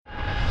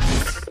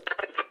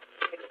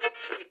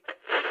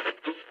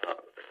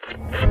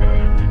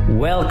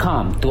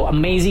Welcome to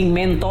Amazing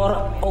Mentor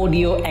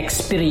Audio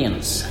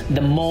Experience, the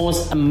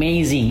most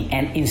amazing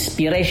and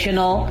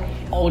inspirational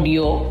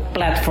audio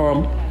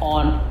platform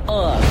on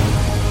earth.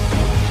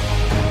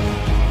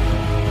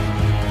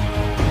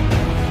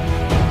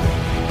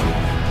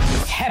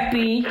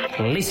 Happy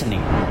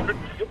listening.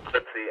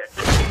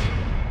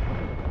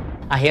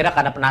 Akhirnya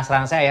karena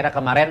penasaran saya,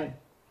 kemarin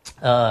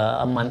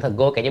a month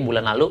ago, kayaknya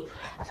bulan lalu,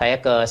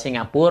 saya ke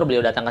Singapura, beliau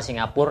datang ke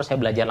Singapura, saya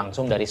belajar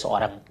langsung dari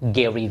seorang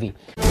Gary Vee.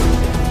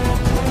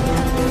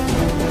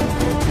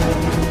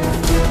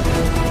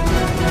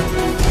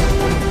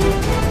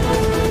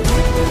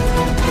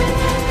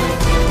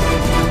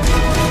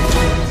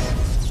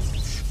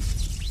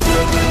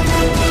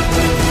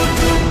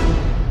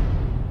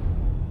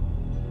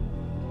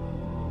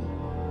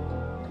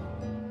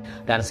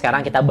 Dan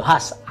sekarang kita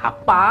bahas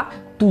apa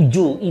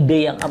 7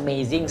 ide yang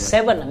amazing,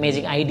 7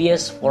 amazing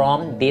ideas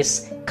from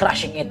this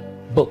Crushing It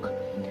book.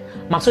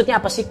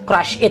 Maksudnya apa sih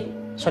crush it?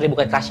 Sorry,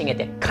 bukan crushing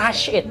it ya.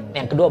 Crush it.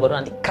 Yang kedua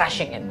baru nanti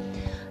crushing it.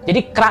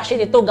 Jadi crush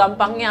it itu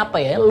gampangnya apa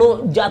ya?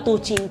 Lu jatuh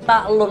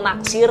cinta, lu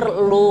naksir,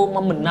 lu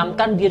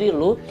membenamkan diri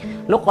lu.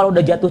 Lu kalau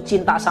udah jatuh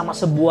cinta sama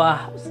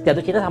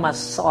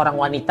seorang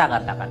wanita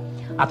katakan,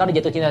 atau udah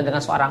jatuh cinta dengan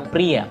seorang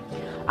pria,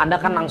 Anda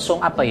kan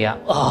langsung apa ya,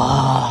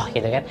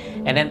 gitu kan,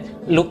 and then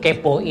lu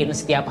kepoin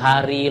setiap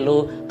hari,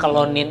 lu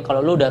kelonin.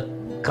 Kalau lu udah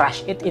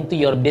crush it into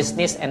your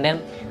business, and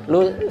then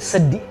lu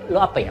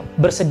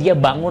bersedia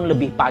bangun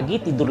lebih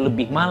pagi, tidur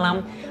lebih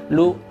malam,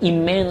 lu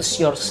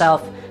immerse yourself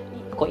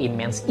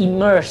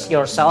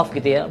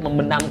gitu ya,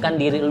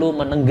 membenamkan diri lu,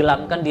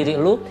 menenggelamkan diri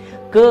lu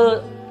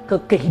ke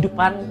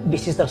kehidupan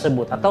bisnis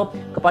tersebut, atau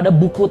kepada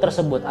buku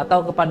tersebut, atau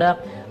kepada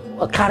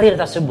karir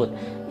tersebut.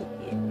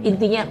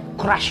 Intinya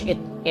crush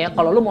it ya.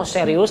 Kalau lu mau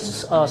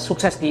serius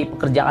sukses di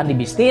pekerjaan, di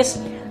bisnis,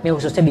 ini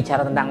khususnya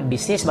bicara tentang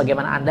bisnis,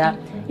 bagaimana Anda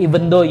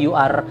even though you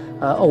are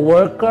a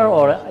worker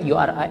or you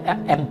are a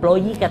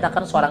employee,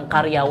 katakan seorang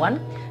karyawan,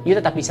 you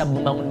tetap bisa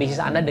membangun bisnis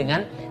Anda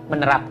dengan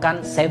menerapkan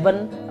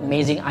 7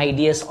 amazing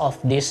ideas of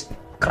this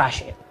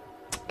crush it.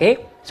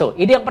 Oke? So,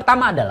 ide yang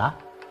pertama adalah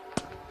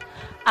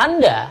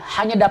Anda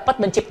hanya dapat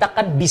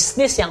menciptakan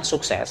bisnis yang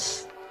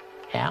sukses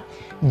ya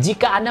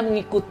jika Anda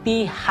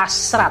mengikuti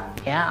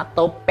hasrat ya,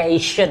 atau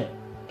passion,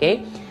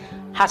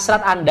 hasrat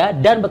Anda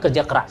dan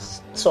bekerja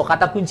keras. So,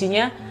 kata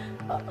kuncinya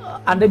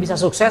Anda bisa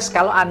sukses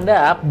kalau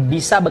Anda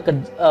bisa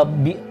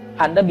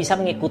Anda bisa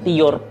mengikuti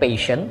your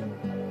passion,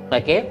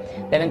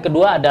 dan yang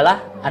kedua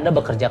adalah Anda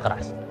bekerja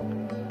keras.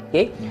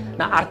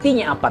 Nah,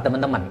 artinya apa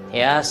teman-teman?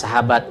 Ya,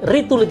 sahabat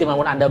Ritu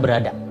dimanapun Anda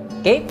berada.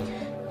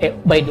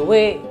 By the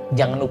way,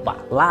 jangan lupa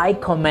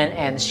like, comment,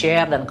 and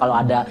share. Dan kalau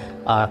ada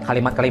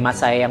kalimat-kalimat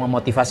saya yang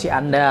memotivasi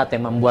Anda atau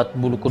yang membuat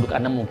bulu kuduk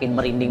Anda mungkin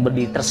merinding,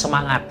 berdiri,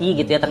 tersemangati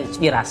gitu ya,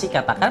 terinspirasi,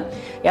 katakan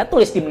ya,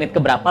 tulis di menit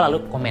keberapa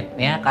lalu komen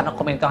ya, karena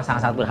komen itu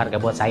sangat-sangat berharga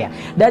buat saya.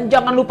 Dan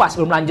jangan lupa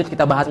sebelum lanjut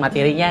kita bahas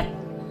materinya,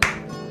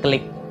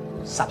 klik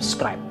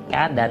subscribe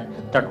ya, dan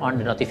turn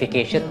on the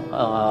notification,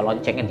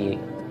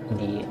 loncengnya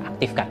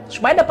diaktifkan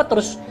supaya dapat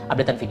terus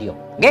updatean video.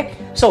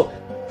 So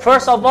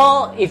first of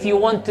all, if you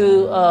want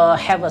to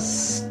have a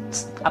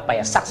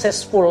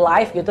successful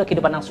life gitu,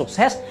 kehidupan yang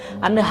sukses,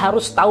 Anda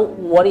harus tahu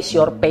what is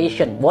your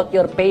passion, what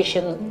your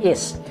passion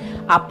is.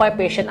 Apa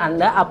passion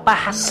Anda, apa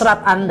hasrat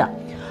Anda,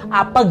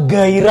 apa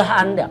gairah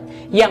Anda,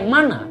 yang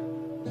mana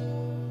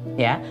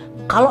ya,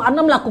 kalau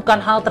Anda melakukan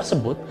hal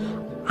tersebut,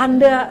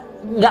 Anda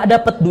nggak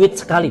dapat duit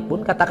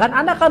sekalipun, katakan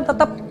Anda akan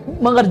tetap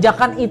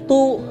mengerjakan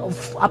itu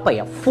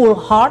full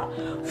heart,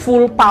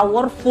 full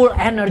power, full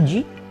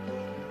energy,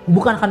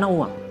 bukan karena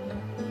uang.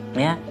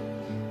 Ya,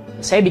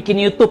 saya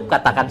bikin YouTube,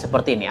 katakan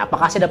seperti ini.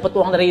 Apakah saya dapat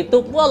uang dari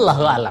YouTube?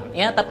 Wallahu alam.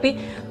 Ya,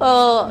 tapi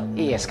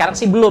sekarang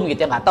sih belum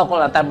gitu ya. Nggak tahu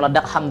kalau nanti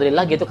meledak,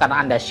 alhamdulillah gitu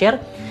karena Anda share.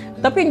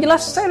 Tapi yang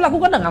jelas saya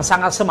lakukan dengan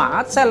sangat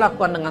semangat. Saya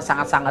lakukan dengan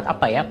sangat-sangat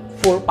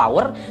full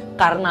power,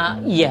 karena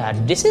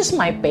this is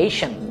my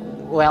passion.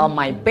 Well,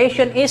 my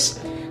passion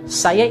is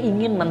saya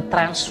ingin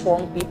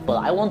mentransform people.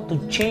 I want to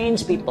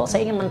change people.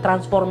 Saya ingin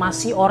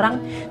mentransformasi orang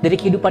dari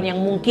kehidupan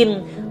yang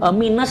mungkin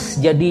minus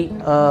jadi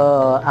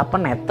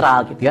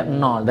netral gitu ya,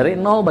 nol. Dari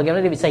nol bagaimana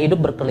dia bisa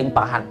hidup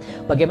berkelimpahan.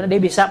 Bagaimana dia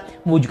bisa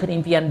mewujudkan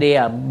impian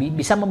dia,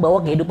 bisa membawa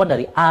kehidupan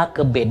dari A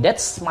ke B.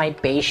 That's my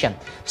passion.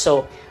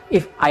 So,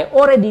 if I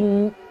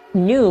already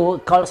knew,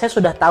 kalau saya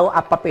sudah tahu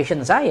apa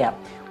passion saya,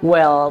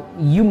 well,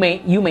 you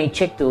may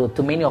check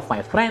to many of my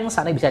friends.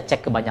 Anda bisa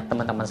cek ke banyak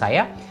teman-teman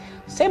saya.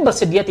 Saya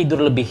bersedia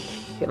tidur lebih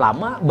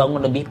lama,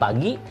 bangun lebih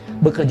pagi,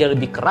 bekerja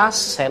lebih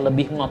keras, saya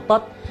lebih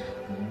ngotot.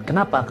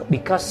 Kenapa?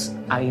 Because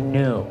I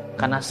know.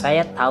 Karena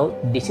saya tahu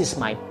this is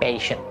my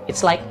passion. It's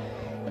like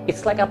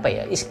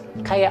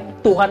kayak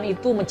Tuhan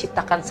itu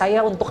menciptakan saya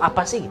untuk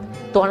apa sih?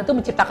 Tuhan itu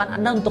menciptakan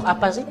Anda untuk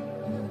apa sih?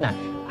 Nah,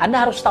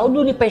 Anda harus tahu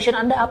dulu nih passion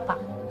Anda apa.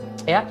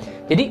 Ya.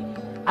 Jadi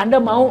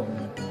Anda mau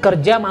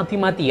kerja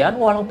mati-matian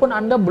walaupun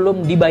Anda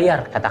belum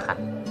dibayar,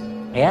 katakan.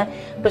 Ya.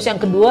 Terus yang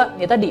kedua,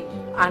 ya tadi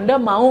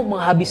Anda mau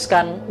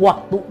menghabiskan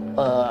waktu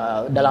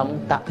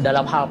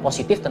dalam hal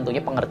positif, tentunya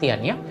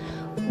pengertiannya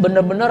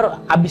benar-benar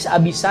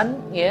habis-habisan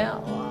ya,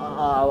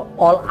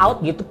 all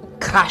out gitu,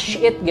 crush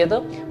it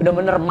gitu,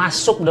 benar-benar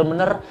masuk,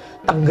 benar-benar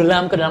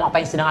tenggelam ke dalam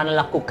apa yang sedang Anda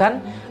lakukan,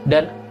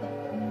 dan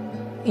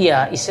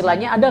ya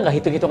istilahnya ada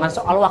nggak hitung-hitungan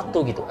soal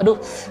waktu gitu. Aduh,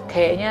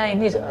 kayaknya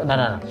ini,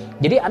 nah.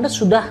 Jadi Anda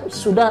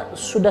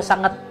sudah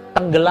sangat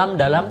tenggelam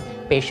dalam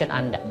passion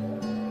Anda,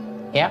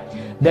 ya.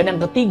 Dan yang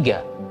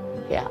ketiga,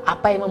 ya,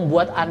 apa yang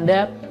membuat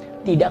Anda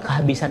tidak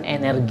kehabisan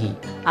energi?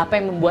 Apa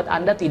yang membuat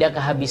Anda tidak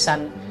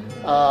kehabisan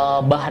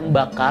bahan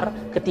bakar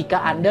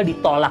ketika Anda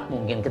ditolak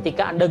mungkin,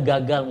 ketika Anda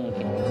gagal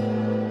mungkin?